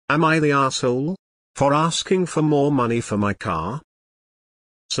Am I the asshole? For asking for more money for my car?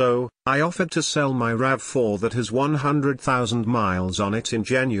 So, I offered to sell my RAV4 that has 100,000 miles on it in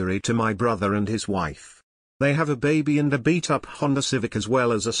January to my brother and his wife. They have a baby and a beat-up Honda Civic as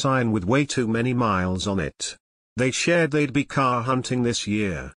well as a sign with way too many miles on it. They shared they'd be car hunting this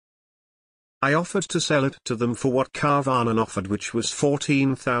year. I offered to sell it to them for what Carvana offered, which was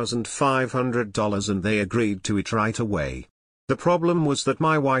 $14,500, and they agreed to it right away. The problem was that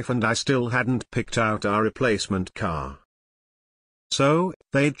my wife and I still hadn't picked out our replacement car. So,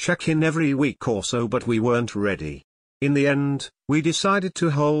 they'd check in every week or so, but we weren't ready. In the end, we decided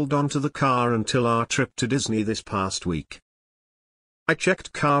to hold on to the car until our trip to Disney this past week. I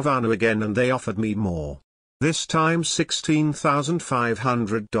checked Carvana again and they offered me more. This time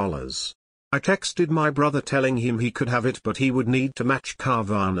 $16,500. I texted my brother telling him he could have it, but he would need to match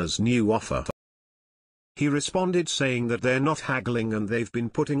Carvana's new offer. He responded saying that they're not haggling and they've been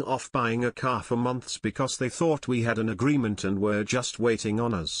putting off buying a car for months because they thought we had an agreement and were just waiting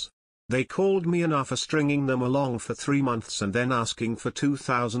on us. They called me and after stringing them along for 3 months and then asking for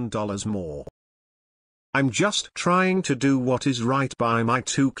 $2,000 more. I'm just trying to do what is right by my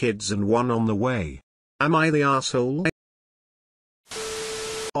 2 kids and one on the way. Am I the asshole?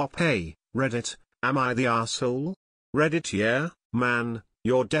 Hey, Reddit, am I the asshole? Reddit, yeah, man,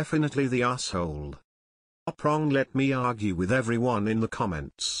 you're definitely the asshole. Wrong, let me argue with everyone in the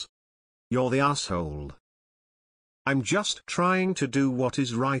comments. You're the asshole. I'm just trying to do what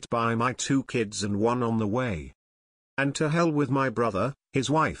is right by my 2 kids and one on the way. And to hell with my brother, his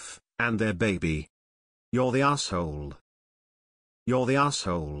wife, and their baby. You're the asshole. You're the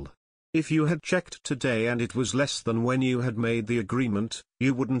asshole. If you had checked today and it was less than when you had made the agreement,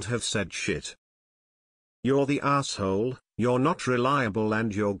 you wouldn't have said shit. You're the asshole, you're not reliable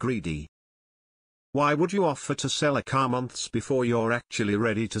and you're greedy. Why would you offer to sell a car months before you're actually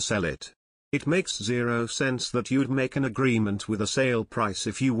ready to sell it? It makes zero sense that you'd make an agreement with a sale price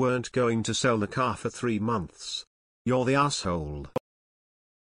if you weren't going to sell the car for 3 months. You're the asshole.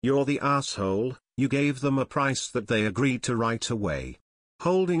 You're the asshole, you gave them a price that they agreed to right away.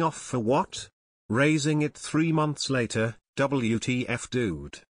 Holding off for what? Raising it 3 months later, WTF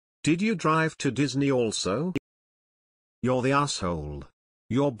dude. Did you drive to Disney also? You're the asshole.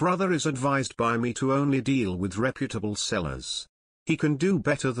 Your brother is advised by me to only deal with reputable sellers. He can do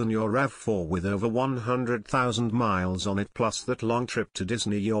better than your RAV4 with over 100,000 miles on it plus that long trip to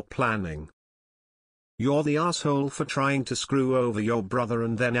Disney you're planning. You're the asshole for trying to screw over your brother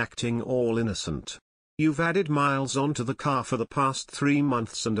and then acting all innocent. You've added miles onto the car for the past 3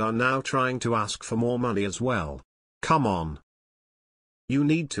 months and are now trying to ask for more money as well. Come on. You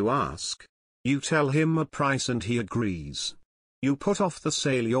need to ask. You tell him a price and he agrees. You put off the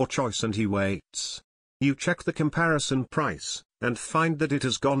sale your choice and he waits. You check the comparison price, and find that it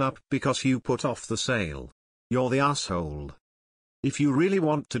has gone up because you put off the sale. You're the asshole. If you really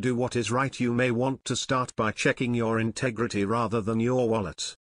want to do what is right, you may want to start by checking your integrity rather than your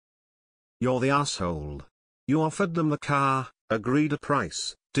wallet. You're the asshole. You offered them the car, agreed a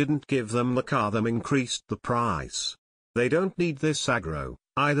price, didn't give them the car, then increased the price. They don't need this aggro.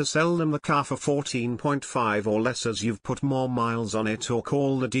 Either sell them the car for 14.5 or less as you've put more miles on it, or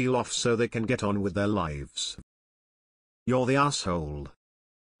call the deal off so they can get on with their lives. You're the asshole.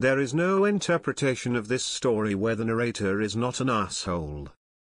 There is no interpretation of this story where the narrator is not an asshole.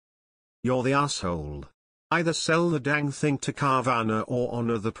 You're the asshole. Either sell the dang thing to Carvana or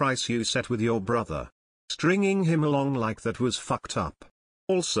honor the price you set with your brother. Stringing him along like that was fucked up.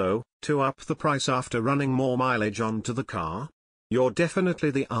 Also, to up the price after running more mileage onto the car? You're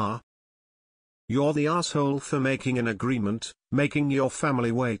definitely the You're the asshole for making an agreement, making your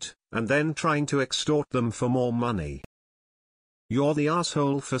family wait, and then trying to extort them for more money. You're the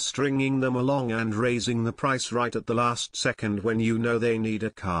asshole for stringing them along and raising the price right at the last second when you know they need a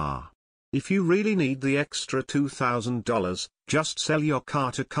car. If you really need the extra $2,000, just sell your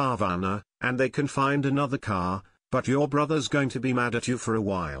car to Carvana, and they can find another car, but your brother's going to be mad at you for a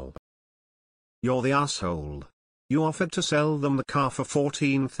while. You're the asshole. You offered to sell them the car for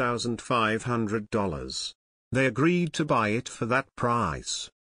 $14,500. They agreed to buy it for that price.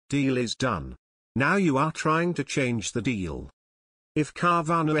 Deal is done. Now you are trying to change the deal. If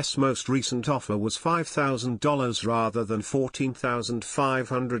Carvana's most recent offer was $5,000 rather than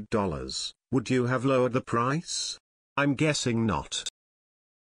 $14,500, would you have lowered the price? I'm guessing not.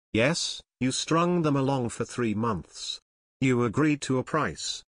 Yes, you strung them along for 3 months. You agreed to a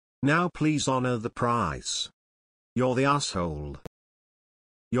price. Now please honor the price. You're the asshole.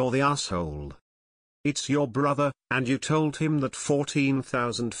 You're the asshole. It's your brother, and you told him that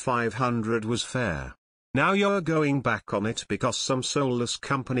 $14,500 was fair. Now you're going back on it because some soulless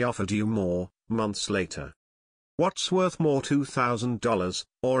company offered you more, months later. What's worth more, $2,000,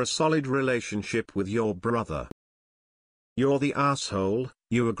 or a solid relationship with your brother? You're the asshole.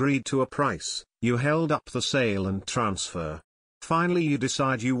 You agreed to a price, you held up the sale and transfer. Finally you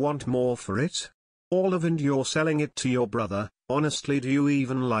decide you want more for it? All of and you're selling it to your brother. Honestly, do you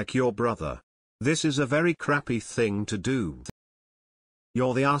even like your brother? This is a very crappy thing to do.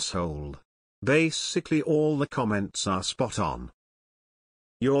 You're the asshole. Basically all the comments are spot on.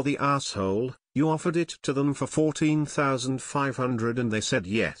 You're the asshole. You offered it to them for $14,500 and they said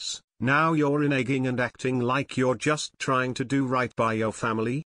yes. Now you're reneging and acting like you're just trying to do right by your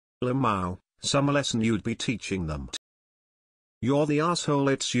family? Lamau, some lesson you'd be teaching them. You're the asshole.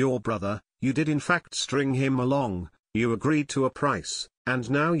 It's your brother. You did in fact string him along, you agreed to a price, and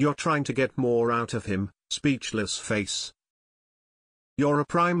now you're trying to get more out of him. Speechless face. You're a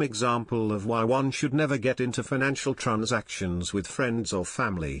prime example of why one should never get into financial transactions with friends or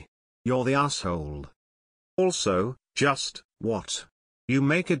family. You're the asshole. Also, just, what? You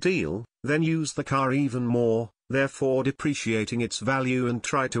make a deal, then use the car even more, therefore depreciating its value, and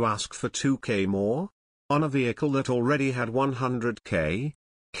try to ask for $2,000 more? On a vehicle that already had $100,000?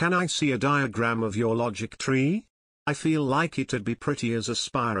 Can I see a diagram of your logic tree? I feel like it'd be pretty as a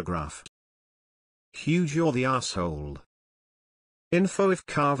spirograph. Huge. You're the asshole. Info: if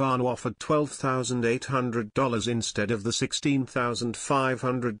Carvana offered $12,800 instead of the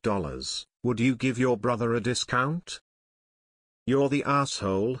 $16,500, would you give your brother a discount? You're the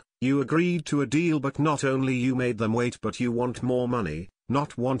asshole. You agreed to a deal, but not only you made them wait, but you want more money,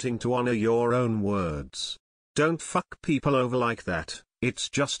 not wanting to honor your own words. Don't fuck people over like that, it's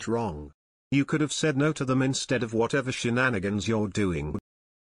just wrong. You could have said no to them instead of whatever shenanigans you're doing.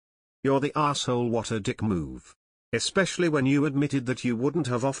 You're the asshole. What a dick move. Especially when you admitted that you wouldn't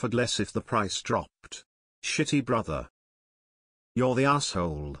have offered less if the price dropped. Shitty brother. You're the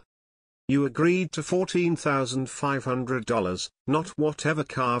asshole. You agreed to $14,500, not whatever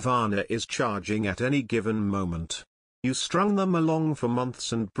Carvana is charging at any given moment. You strung them along for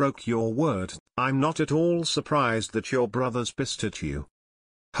months and broke your word. I'm not at all surprised that your brother's pissed at you.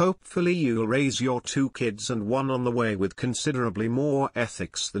 Hopefully you'll raise your 2 kids and one on the way with considerably more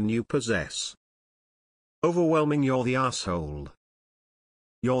ethics than you possess. Overwhelming. You're the asshole.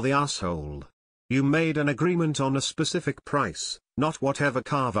 You're the asshole. You made an agreement on a specific price, not whatever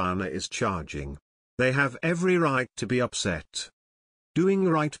Carvana is charging. They have every right to be upset. Doing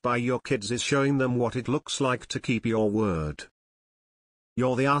right by your kids is showing them what it looks like to keep your word.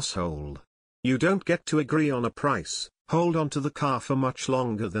 You're the asshole. You don't get to agree on a price, hold on to the car for much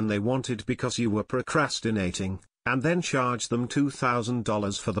longer than they wanted because you were procrastinating, and then charge them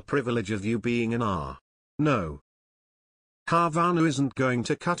 $2,000 for the privilege of you being an R. No. Carvana isn't going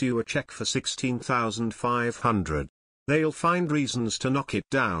to cut you a check for $16,500. They'll find reasons to knock it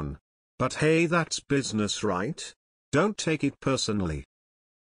down. But hey, that's business, right? Don't take it personally.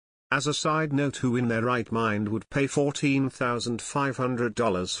 As a side note, who in their right mind would pay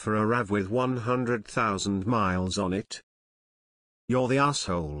 $14,500 for a RAV with 100,000 miles on it? You're the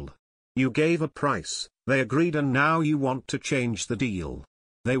asshole. You gave a price, they agreed, and now you want to change the deal.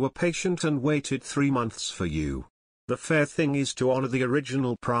 They were patient and waited 3 months for you. The fair thing is to honor the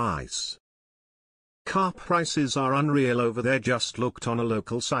original price. Car prices are unreal over there. Just looked on a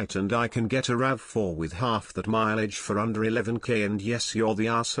local site and I can get a RAV4 with half that mileage for under $11,000, and yes, you're the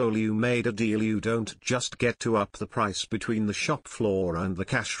asshole. You made a deal. You don't just get to up the price between the shop floor and the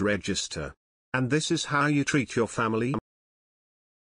cash register. And this is how you treat your family?